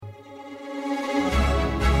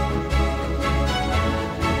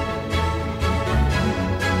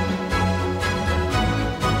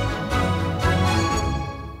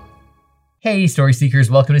Hey, story seekers,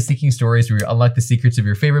 welcome to Seeking Stories, where you unlock the secrets of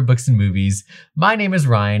your favorite books and movies. My name is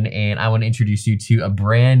Ryan, and I want to introduce you to a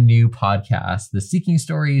brand new podcast, the Seeking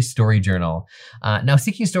Stories Story Journal. Now,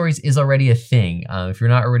 Seeking Stories is already a thing. If you're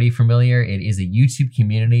not already familiar, it is a YouTube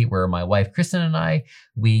community where my wife, Kristen, and I,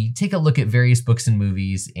 we take a look at various books and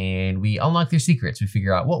movies, and we unlock their secrets. We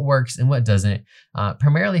figure out what works and what doesn't,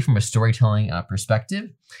 primarily from a storytelling perspective.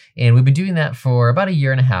 And we've been doing that for about a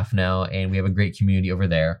year and a half now, and we have a great community over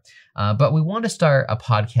there. But we want to start a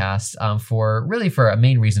podcast for a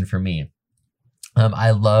main reason for me.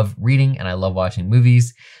 I love reading and I love watching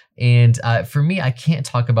movies. And for me, I can't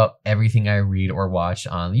talk about everything I read or watch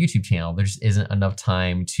on the YouTube channel. There just isn't enough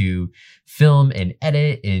time to film and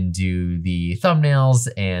edit and do the thumbnails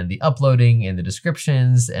and the uploading and the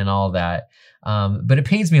descriptions and all that. But it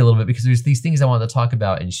pains me a little bit because there's these things I want to talk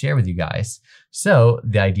about and share with you guys. So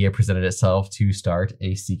the idea presented itself to start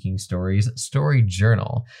a Seeking Stories story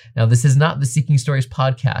journal. Now, this is not the Seeking Stories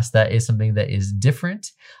podcast. That is something that is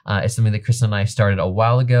different. It's something that Kristen and I started a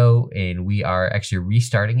while ago, and we are actually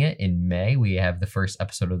restarting it in May. We have the first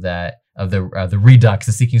episode of that, of the Redux,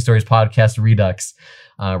 the Seeking Stories podcast Redux,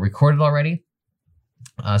 recorded already.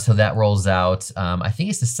 So that rolls out, I think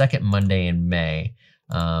it's the second Monday in May.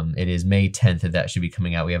 It is May 10th that should be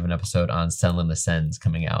coming out. We have an episode on Senlin Ascends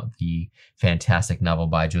coming out, the fantastic novel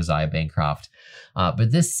by Josiah Bancroft.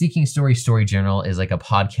 But this Seeking Stories story journal is like a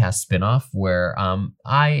podcast spinoff where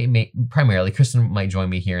primarily, Kristen might join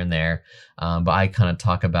me here and there, but I kind of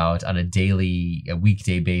talk about on a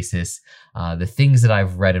weekday basis, the things that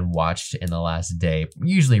I've read and watched in the last day.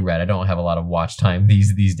 Usually read, I don't have a lot of watch time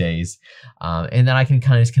these days. And then I can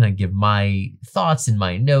kind of give my thoughts and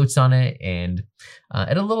my notes on it, and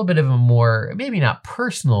at a little bit of a more, maybe not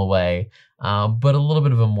personal way, but a little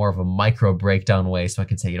bit of a more of a micro breakdown way. So I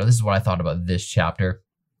can say, this is what I thought about this chapter.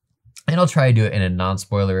 And I'll try to do it in a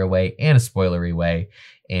non-spoilery way and a spoilery way,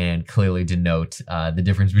 and clearly denote the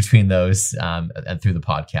difference between those and through the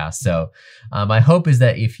podcast. So my hope is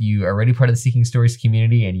that if you are already part of the Seeking Stories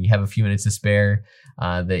community and you have a few minutes to spare,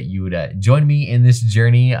 that you would join me in this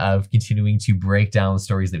journey of continuing to break down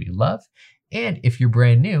stories that we love. And if you're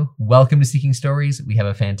brand new, welcome to Seeking Stories. We have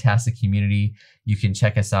a fantastic community. You can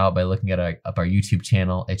check us out by looking at our YouTube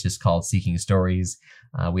channel. It's just called Seeking Stories.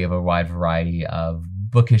 We have a wide variety of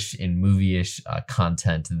bookish and movie-ish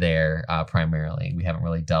content there primarily. We haven't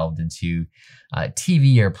really delved into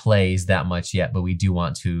TV or plays that much yet, but we do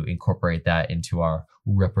want to incorporate that into our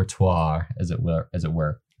repertoire, as it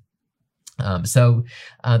were. So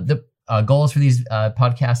the goal is for these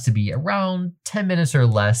podcasts to be around 10 minutes or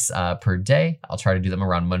less per day. I'll try to do them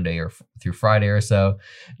around Monday or through Friday or so.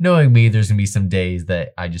 Knowing me, there's gonna be some days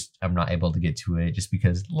that I'm not able to get to it just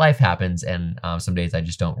because life happens, and some days I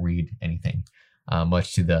just don't read anything,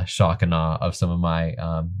 much to the shock and awe of some of my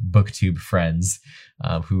booktube friends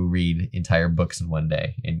who read entire books in one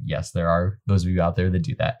day. And yes, there are those of you out there that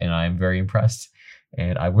do that, and I'm very impressed.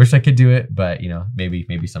 And I wish I could do it, but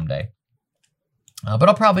maybe someday. But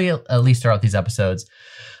I'll probably at least start out these episodes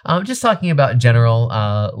just talking about general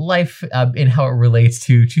life and how it relates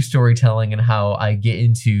to storytelling and how I get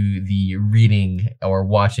into the reading or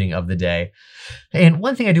watching of the day. And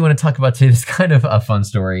one thing I do want to talk about today, this kind of a fun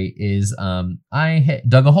story, is I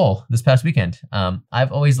dug a hole this past weekend.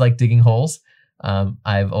 I've always liked digging holes.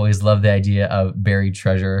 I've always loved the idea of buried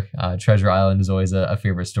treasure. Treasure Island is always a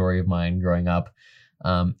favorite story of mine growing up.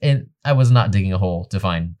 And I was not digging a hole to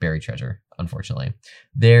find buried treasure, unfortunately.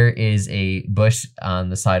 There is a bush on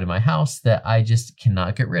the side of my house that I just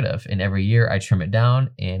cannot get rid of. And every year I trim it down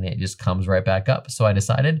and it just comes right back up. So I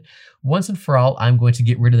decided once and for all, I'm going to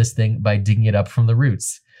get rid of this thing by digging it up from the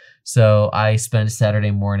roots. So I spent Saturday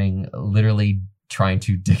morning literally trying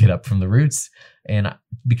to dig it up from the roots. And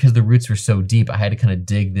because the roots were so deep, I had to kind of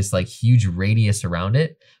dig this like huge radius around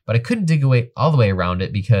it, but I couldn't dig away all the way around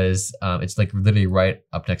it because it's like literally right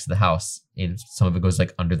up next to the house, and some of it goes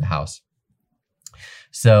like under the house.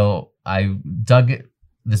 So I dug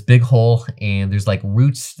this big hole, and there's like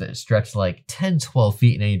roots that stretch like 10, 12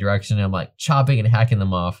 feet in any direction. And I'm like chopping and hacking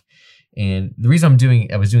them off. And the reason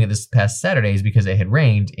I was doing it this past Saturday is because it had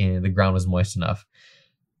rained and the ground was moist enough.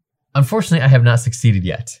 Unfortunately, I have not succeeded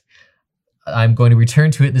yet. I'm going to return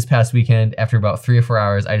to it this past weekend. After about 3 or 4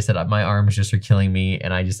 hours, I just said my arms just are killing me,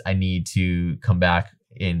 and I need to come back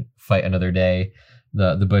and fight another day.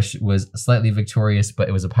 The bush was slightly victorious, but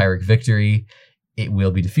it was a Pyrrhic victory. It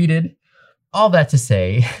will be defeated. All that to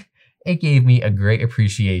say, it gave me a great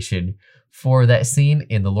appreciation for that scene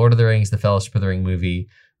in The Lord of the Rings, The Fellowship of the Ring movie,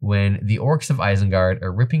 when the orcs of Isengard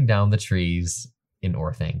are ripping down the trees in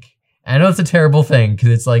Orthanc. And I know it's a terrible thing because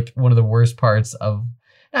it's like one of the worst parts of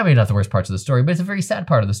I mean, not the worst parts of the story, but it's a very sad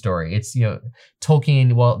part of the story. It's,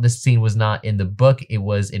 Tolkien, well, this scene was not in the book. It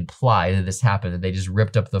was implied that this happened, that they just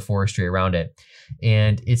ripped up the forestry around it.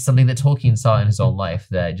 And it's something that Tolkien saw in his own life,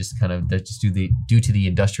 that just due to the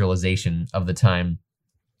industrialization of the time,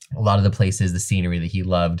 a lot of the places, the scenery that he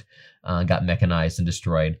loved got mechanized and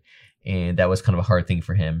destroyed. And that was kind of a hard thing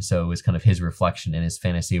for him. So it was kind of his reflection in his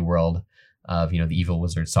fantasy world of, the evil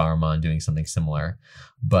wizard Saruman doing something similar.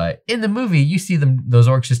 But in the movie, you see those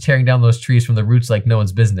orcs just tearing down those trees from the roots like no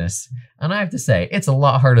one's business. And I have to say, it's a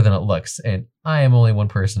lot harder than it looks. And I am only one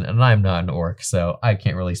person, and I'm not an orc, so I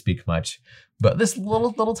can't really speak much. But this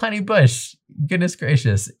little tiny bush, goodness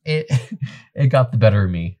gracious, it got the better of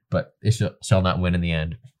me. But it shall not win in the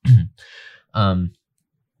end.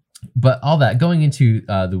 But all that, going into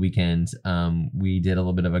the weekend, we did a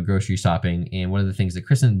little bit of a grocery shopping, and one of the things that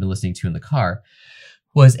Kristen had been listening to in the car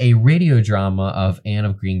was a radio drama of Anne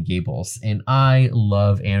of Green Gables. And I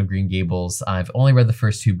love Anne of Green Gables. I've only read the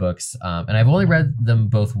first 2 books, and I've only read them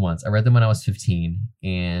both once. I read them when I was 15,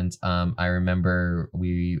 and I remember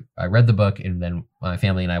I read the book, and then my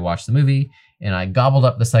family and I watched the movie, and I gobbled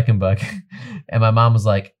up the second book, and my mom was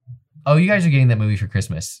like, "Oh, you guys are getting that movie for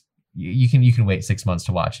Christmas. You can wait 6 months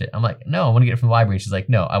to watch it." I'm like, "No, I want to get it from the library." And she's like,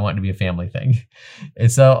 "No, I want it to be a family thing."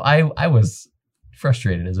 And so I was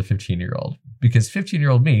frustrated as a 15-year-old, because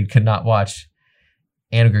 15-year-old me could not watch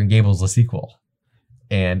Anne of Green Gables, the sequel.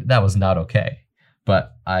 And that was not okay.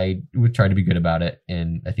 But I would try to be good about it.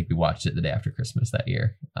 And I think we watched it the day after Christmas that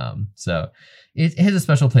year. So it has a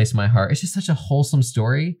special place in my heart. It's just such a wholesome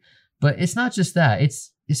story. But it's not just that.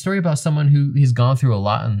 It's a story about someone who has gone through a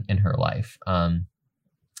lot in her life.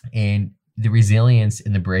 And the resilience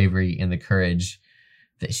and the bravery and the courage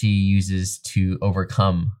that she uses to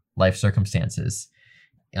overcome life circumstances.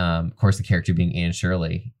 Of course, the character being Anne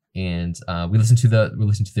Shirley. And we listened to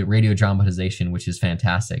the radio dramatization, which is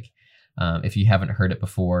fantastic. If you haven't heard it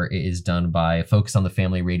before, it is done by Focus on the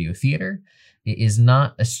Family Radio Theater. It is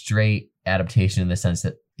not a straight adaptation in the sense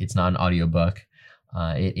that it's not an audiobook.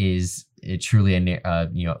 It is truly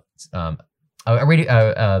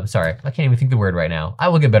sorry, I can't even think the word right now. I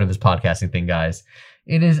will get better at this podcasting thing, guys.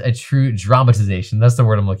 It is a true dramatization. That's the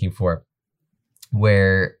word I'm looking for.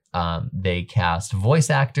 Where they cast voice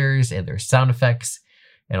actors, and there's sound effects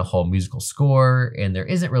and a whole musical score, and there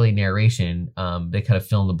isn't really narration. They kind of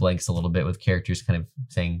fill in the blanks a little bit with characters kind of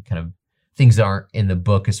saying kind of things that aren't in the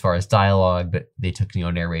book as far as dialogue, but they took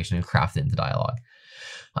narration and crafted it into dialogue.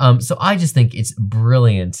 So I just think it's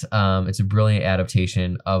brilliant. It's a brilliant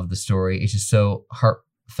adaptation of the story. It's just so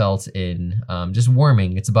heartfelt and just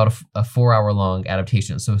warming. It's about a 4-hour long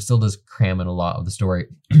adaptation, so it still does cram in a lot of the story.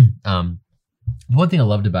 One thing I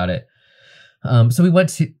loved about it, so we went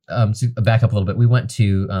to back up a little bit. We went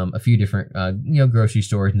to a few different grocery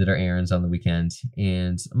stores and did our errands on the weekend.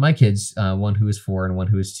 And my kids, one who is 4 and one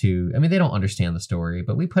who is 2, I mean, they don't understand the story,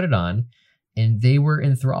 but we put it on. And they were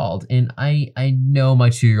enthralled. And I know my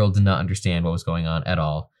 2-year-old did not understand what was going on at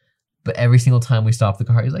all. But every single time we stopped the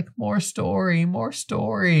car, he's like, more story, more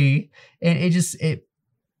story. And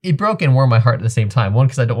it broke and warmed my heart at the same time. 1,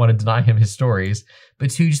 because I don't want to deny him his stories. But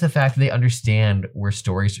 2, just the fact that they understand where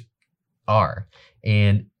stories are.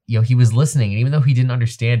 And, he was listening. And even though he didn't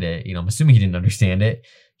understand it, I'm assuming he didn't understand it,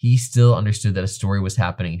 he still understood that a story was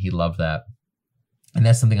happening. And he loved that. And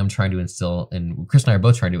that's something I'm trying to instill, and Chris and I are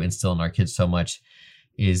both trying to instill in our kids so much,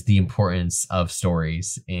 is the importance of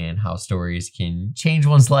stories and how stories can change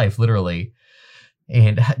one's life, literally.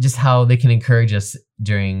 And just how they can encourage us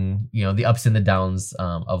during, the ups and the downs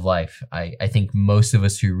of life. I think most of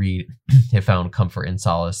us who read have found comfort and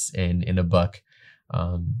solace in a book,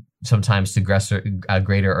 sometimes to a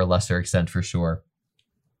greater or lesser extent, for sure.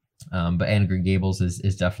 But Anne of Green Gables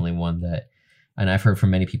is definitely one that, and I've heard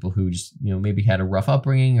from many people who just, maybe had a rough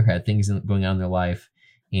upbringing or had things going on in their life,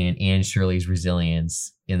 and Anne Shirley's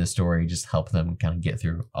resilience in the story just helped them kind of get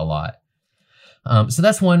through a lot. So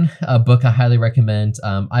that's one book I highly recommend.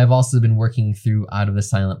 I've also been working through Out of the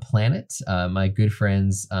Silent Planet. My good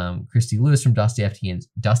friends, Christy Lewis from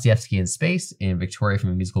Dostoevsky in Space, and Victoria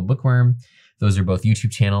from A Musical Bookworm. Those are both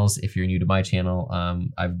YouTube channels. If you're new to my channel,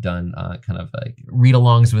 I've done kind of like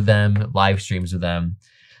read-alongs with them, live streams with them.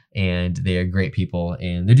 And they are great people,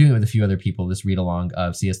 and they're doing it with a few other people, this read-along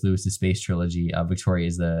of C.S. Lewis's Space Trilogy. Victoria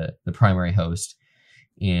is the primary host.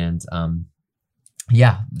 And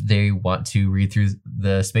they want to read through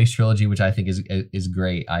the Space Trilogy, which I think is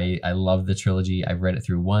great. I love the trilogy. I've read it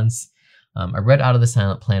through once. I read Out of the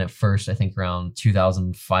Silent Planet first, I think around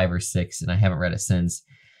 2005 or 6, and I haven't read it since.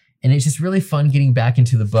 And it's just really fun getting back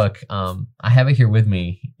into the book. I have it here with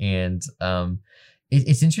me, and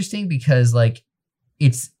it's interesting because, like,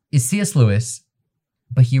 it's C.S. Lewis,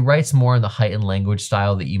 but he writes more in the heightened language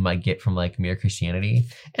style that you might get from like Mere Christianity,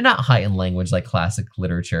 and not heightened language like classic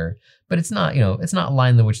literature, but it's not, it's not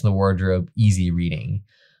Lion the Witch and the Wardrobe easy reading.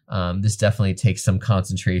 This definitely takes some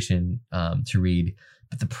concentration to read,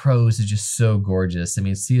 but the prose is just so gorgeous. I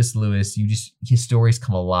mean, C.S. Lewis, his stories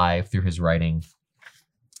come alive through his writing.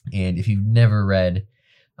 And if you've never read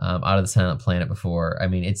Out of the Silent Planet before, I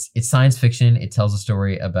mean, it's science fiction. It tells a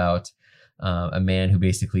story about a man who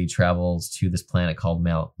basically travels to this planet called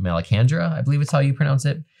Malacandra. I believe it's how you pronounce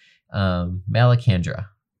it. Malacandra.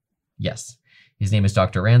 Yes. His name is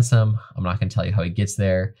Dr. Ransom. I'm not going to tell you how he gets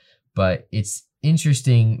there, but it's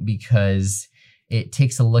interesting because it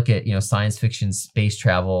takes a look at, science fiction space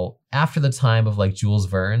travel after the time of like Jules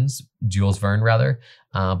Verne,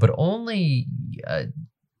 but only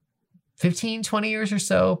 15, 20 years or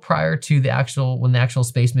so prior to when the actual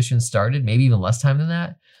space mission started, maybe even less time than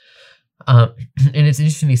that. And it's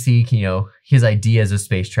interesting to see, his ideas of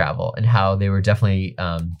space travel and how they were definitely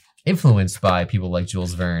influenced by people like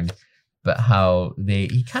Jules Verne, but how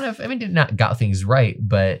he kind of, did not got things right,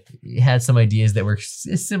 but he had some ideas that were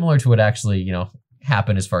similar to what actually,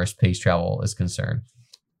 happened as far as space travel is concerned.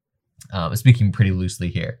 Speaking pretty loosely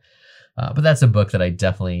here. But that's a book that I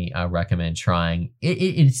definitely recommend trying.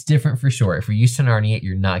 It's different for sure. If you're used to Narnia,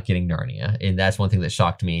 you're not getting Narnia. And that's one thing that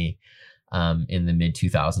shocked me in the mid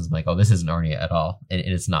 2000s. I'm like, oh, this isn't Narnia at all. And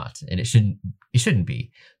it's not. And it shouldn't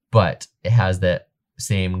be. But it has that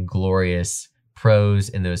same glorious prose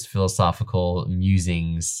and those philosophical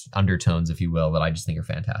musings, undertones, if you will, that I just think are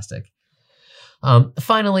fantastic.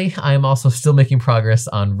 Finally, I am also still making progress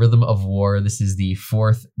on Rhythm of War. This is the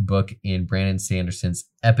 4th book in Brandon Sanderson's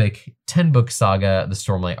epic 10-book saga, The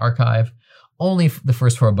Stormlight Archive. Only the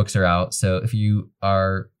first 4 books are out, so if you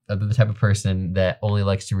are the type of person that only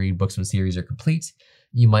likes to read books when series are complete,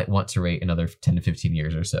 you might want to wait another 10 to 15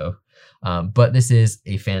 years or so. But this is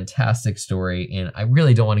a fantastic story, and I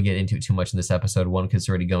really don't want to get into it too much in this episode. One, because it's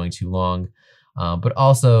already going too long, but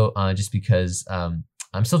also just because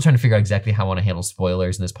I'm still trying to figure out exactly how I want to handle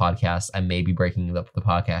spoilers in this podcast. I may be breaking up the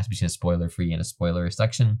podcast between a spoiler-free and a spoiler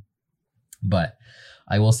section. But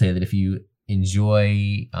I will say that if you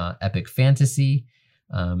enjoy epic fantasy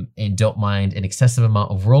and don't mind an excessive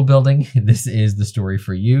amount of world building, this is the story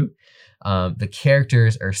for you. The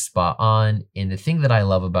characters are spot on. And the thing that I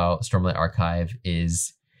love about Stormlight Archive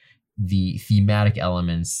is the thematic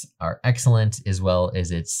elements are excellent, as well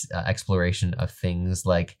as its exploration of things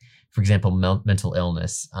like, for example, mental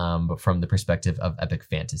illness, but from the perspective of epic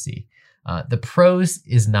fantasy. The prose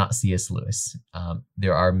is not C.S. Lewis.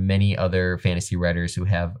 There are many other fantasy writers who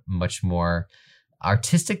have much more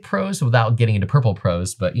artistic prose without getting into purple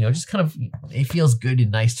prose, but, just kind of, it feels good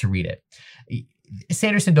and nice to read it.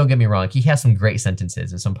 Sanderson, don't get me wrong, he has some great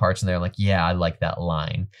sentences and some parts in there like, yeah, I like that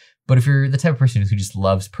line. But if you're the type of person who just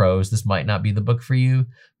loves prose, this might not be the book for you,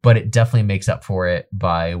 but it definitely makes up for it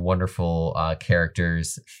by wonderful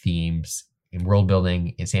characters, themes, and world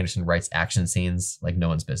building. And Sanderson writes action scenes like no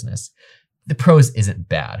one's business. The prose isn't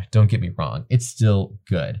bad, don't get me wrong. It's still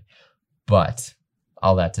good. But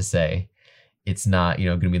all that to say, it's not,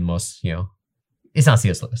 going to be the most, it's not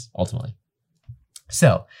C.S. Lewis, ultimately.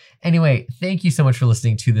 So anyway, thank you so much for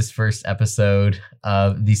listening to this first episode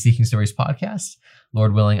of the Seeking Stories podcast.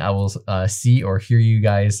 Lord willing, I will see or hear you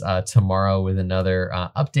guys tomorrow with another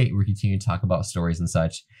update where we continue to talk about stories and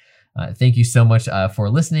such. Thank you so much for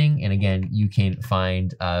listening. And again, you can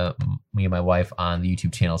find me and my wife on the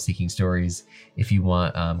YouTube channel Seeking Stories if you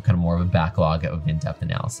want kind of more of a backlog of in-depth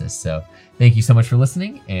analysis. So thank you so much for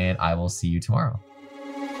listening, and I will see you tomorrow.